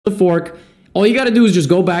the fork. All you got to do is just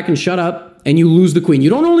go back and shut up, and you lose the queen. You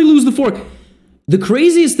don't only lose the fork. The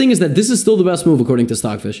craziest thing is that this is still the best move according to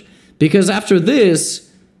Stockfish, because after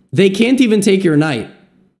this, they can't even take your knight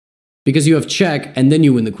because you have check, and then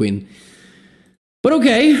you win the queen. But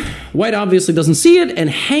okay, white obviously doesn't see it and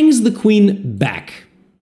hangs the queen back.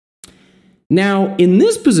 Now, in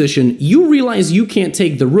this position, you realize you can't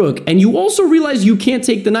take the rook, and you also realize you can't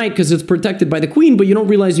take the knight because it's protected by the queen, but you don't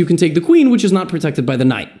realize you can take the queen, which is not protected by the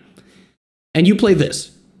knight. And you play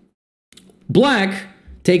this. Black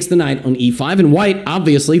takes the knight on e5, and white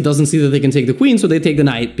obviously doesn't see that they can take the queen, so they take the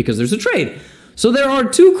knight because there's a trade. So there are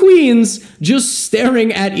two queens just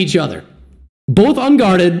staring at each other. Both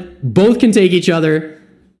unguarded, both can take each other.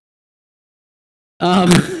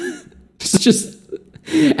 It's just...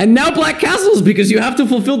 And now black castles because you have to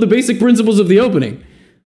fulfill the basic principles of the opening.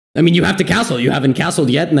 I mean, you have to castle. You haven't castled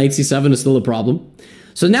yet. Knight c7 is still a problem.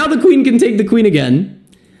 So now the queen can take the queen again.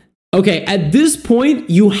 Okay, at this point,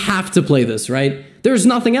 you have to play this, right? There's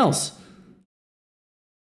nothing else.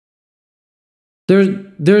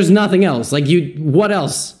 There's nothing else. Like, what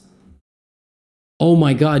else? Oh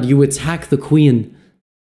my god, you attack the queen.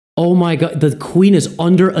 Oh my god, the queen is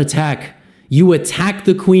under attack. You attack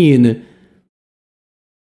the queen.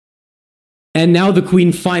 And now the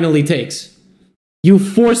queen finally takes. You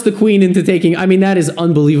force the queen into taking. I mean, that is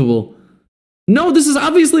unbelievable. No, this is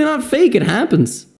obviously not fake. It happens.